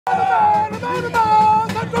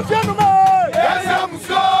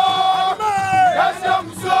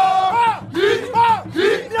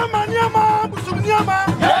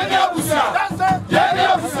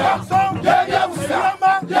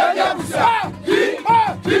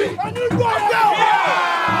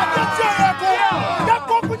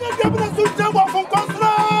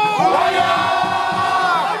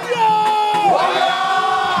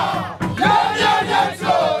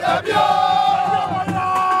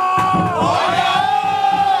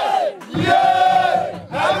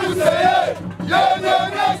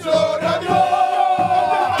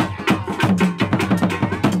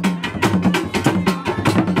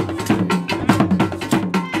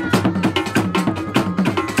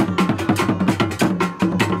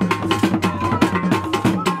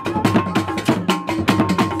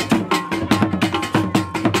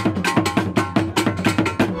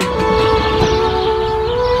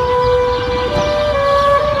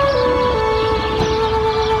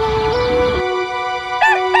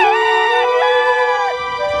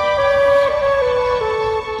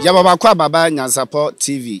Yababa baba Nyansapo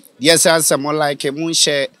TV. Yes, answer more like a moon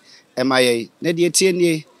share MIA. Nedi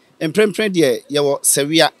etienne emprempren de yewo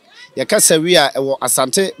sawia. Yaka sawia ewo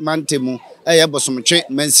asante mantemu eye bosomtwe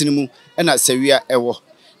mansinimu na sawia ewo.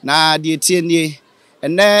 Na de etienne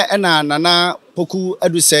ene na nana poku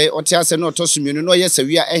Adusei otiase no tosumienu no ye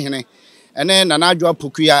sawia ehene. Ene nana Adwoa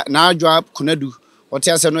poku ya na Adwoa Konadu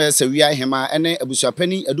otiase no ye sawia ehema ene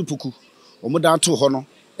Abusuapanin Adupoku. Omuda to ho no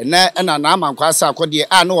na AMANKWA SARKODIE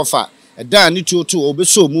a no wofa da ni tuoto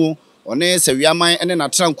obeso mu one sawiaman ene na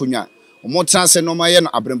trankonwa omotanse no maye no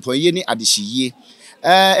abrempoye ni adehyiye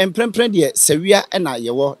emprempren de sawia na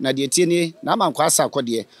yewo na de tieni na AMANKWA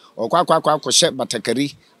SARKODIE okwa hye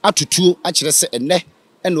batakari atutuo a kire se enne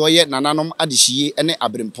ene oye nananom adehyiye ene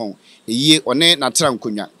abrempon eyi one na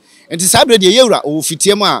trankonwa enti sabre de yewura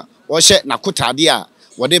ofitiemu a wo hye na kotade a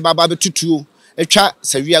wode baba betutuo etwa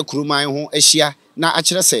sawia kuruman ho ahia na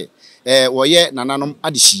akire se woye nananom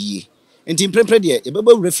adehyiye enti mprempre de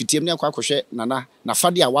ebeba wura fitiem ne akwa nana na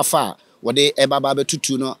fade a wafa wode ebaba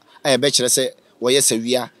betutu no ebe kire se woye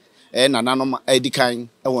sawia nananom edikan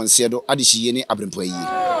wonse do adehyiye ne abrempo yi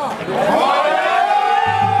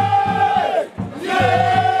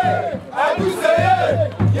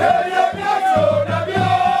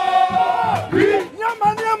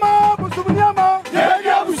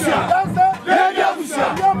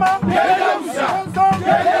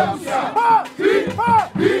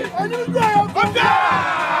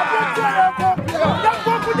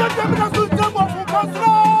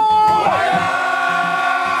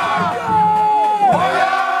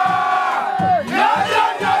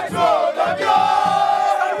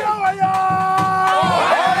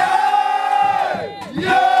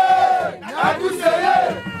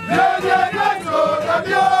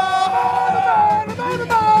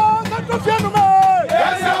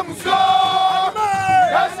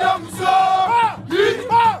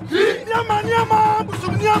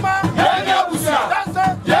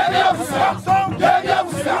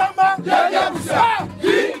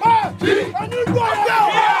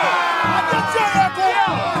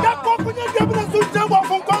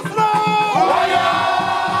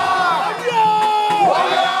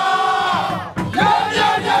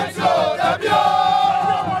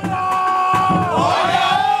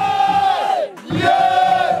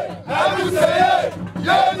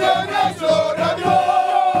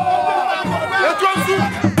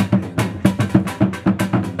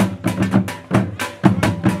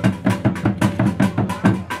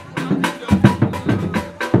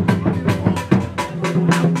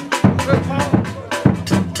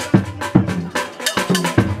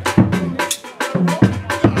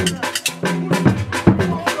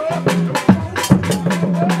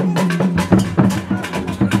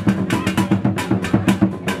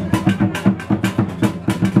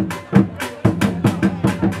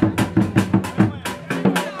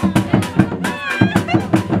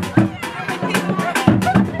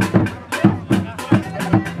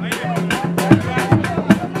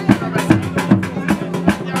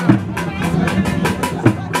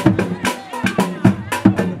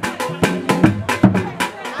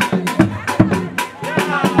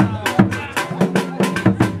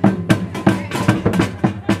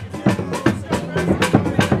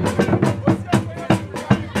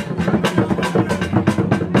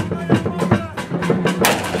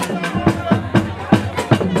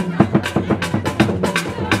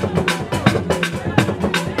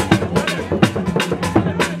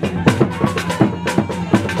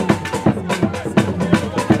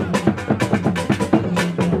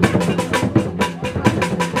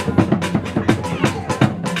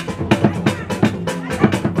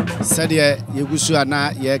Sadia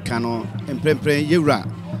Yugusana ye cano emprempre yura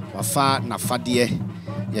wafa na fadie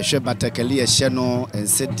yehwe batakali sheno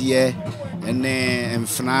ensedie ene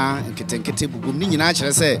emfna nketenkete bugum ni nyina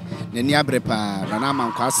kyere se nani abrepa na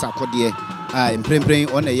AMANKWA SARKODIE a emprempre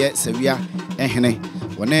one ye sawia ehene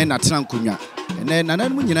one natena nkonwa ene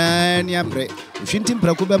nanan mu nyina ni abre hwinti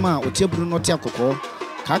mprako bema otieburu no te akokɔ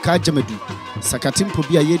kaka jamadu sakatimpo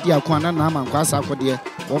bia yedi akwana na AMANKWA SARKODIE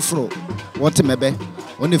wofro wotemebe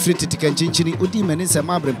one free titika nchinchini odi mani se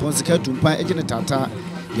mabre ponsika tumpa ejene tata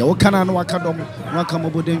ya wokana no wakadom no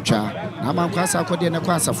akamobodentwa na AMANKWA SARKODIE ne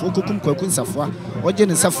kwa asafo kokum kwaku nsafo oje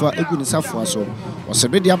ne safo egu ne safo so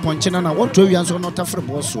osebedi aponchena na wonto wianso no tafre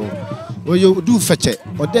boso oyo du feche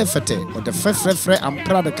ode fete ode fefrefre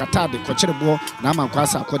ampra de kata de kokyerebo na AMANKWA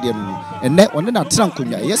SARKODIE no enne one na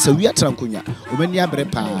trankonya yesa wi atrankonya omani abre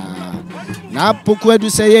pa na Opoku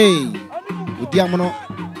Adusei odi amono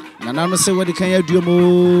na no se wadi kan ya duom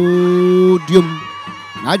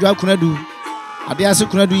na adwa Konadu ade ase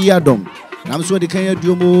Konadu yi adom na so wadi kan ya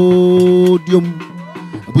duom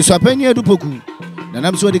Abusuapanin Opoku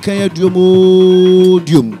na so wadi kan ya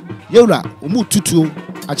duom yewra omu tutuo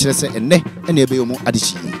a kyerɛ sɛ enne ene ebe omu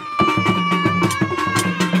adichi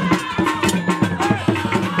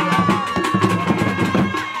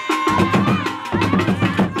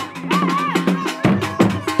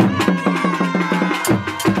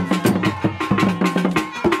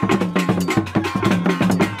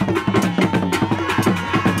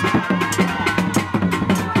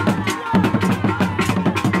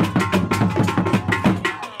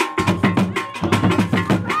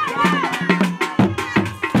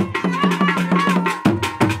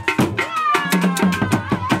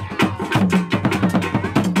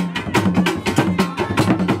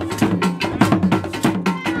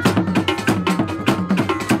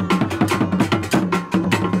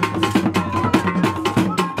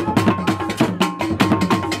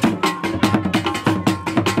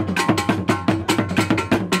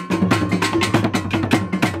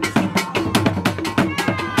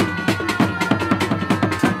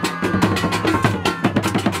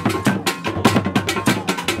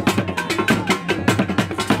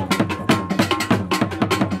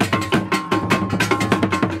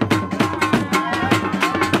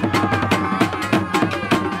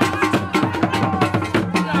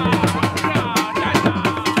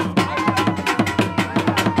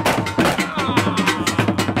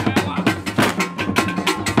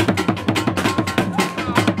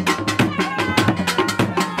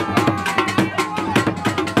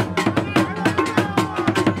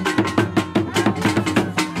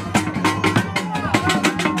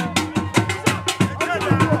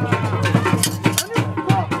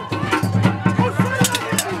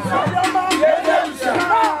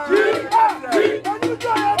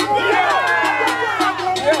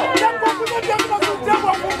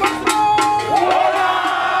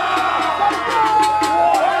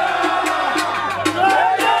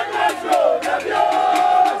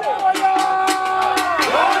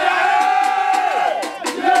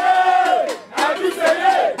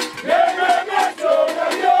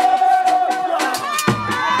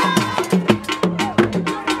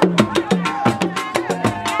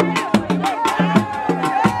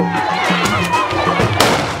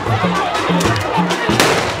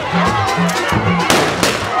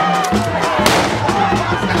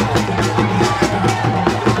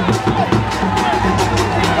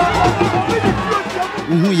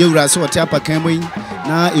yewra so wote apakan mu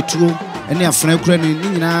na etuo ene afran kura ni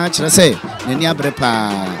nyina kyerɛ sɛ nani abre pa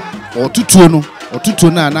otutuo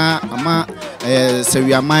na ama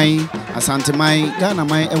sawiaman asanteman Ghana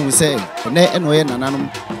man ehu sɛ ene eno ye nananom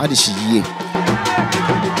ade hyiye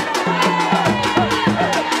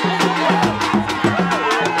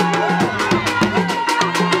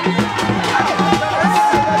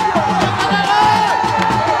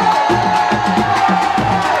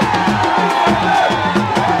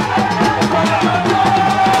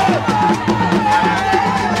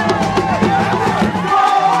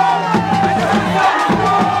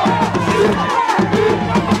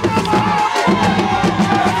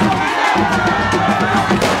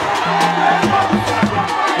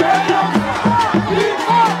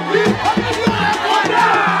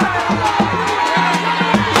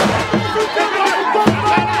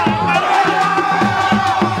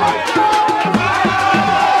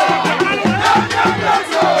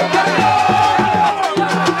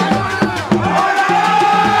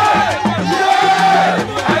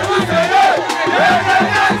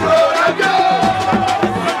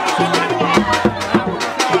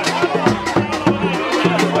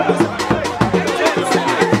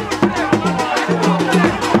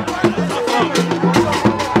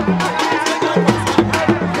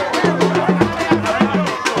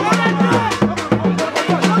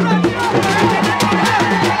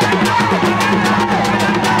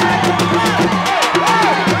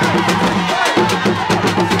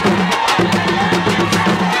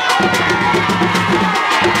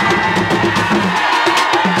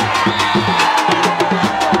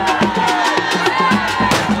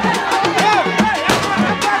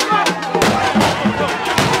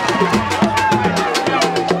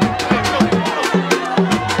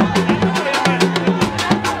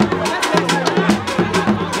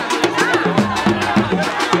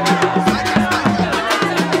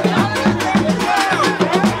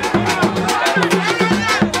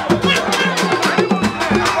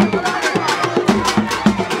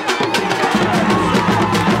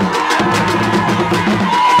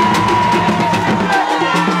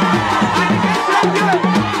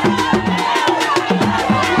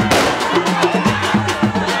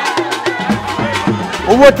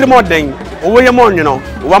Owo trimodden, owo ye mon no,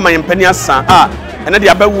 owo ma yempani asa a ene de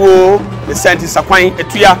abawo the senti sakwan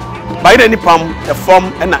etua bayire ni pam e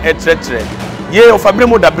form e na etretre ye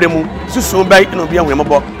ofabremu dabremu susu bai no bia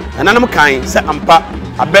nwembo nanam kan se ampa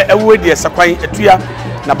abe ewo de sakwan etua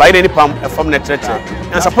na bayire ni pam e form na etretre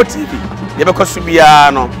Nyansapo TV ye be koso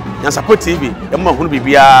bia no Nyansapo TV e ma hunu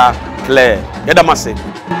bibia clear ye da mase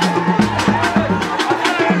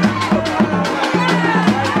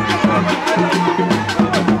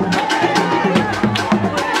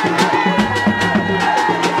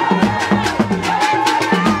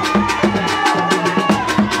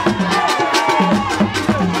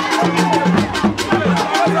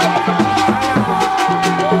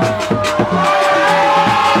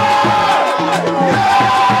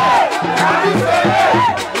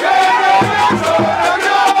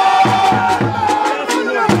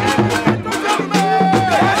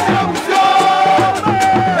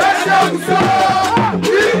Let's go!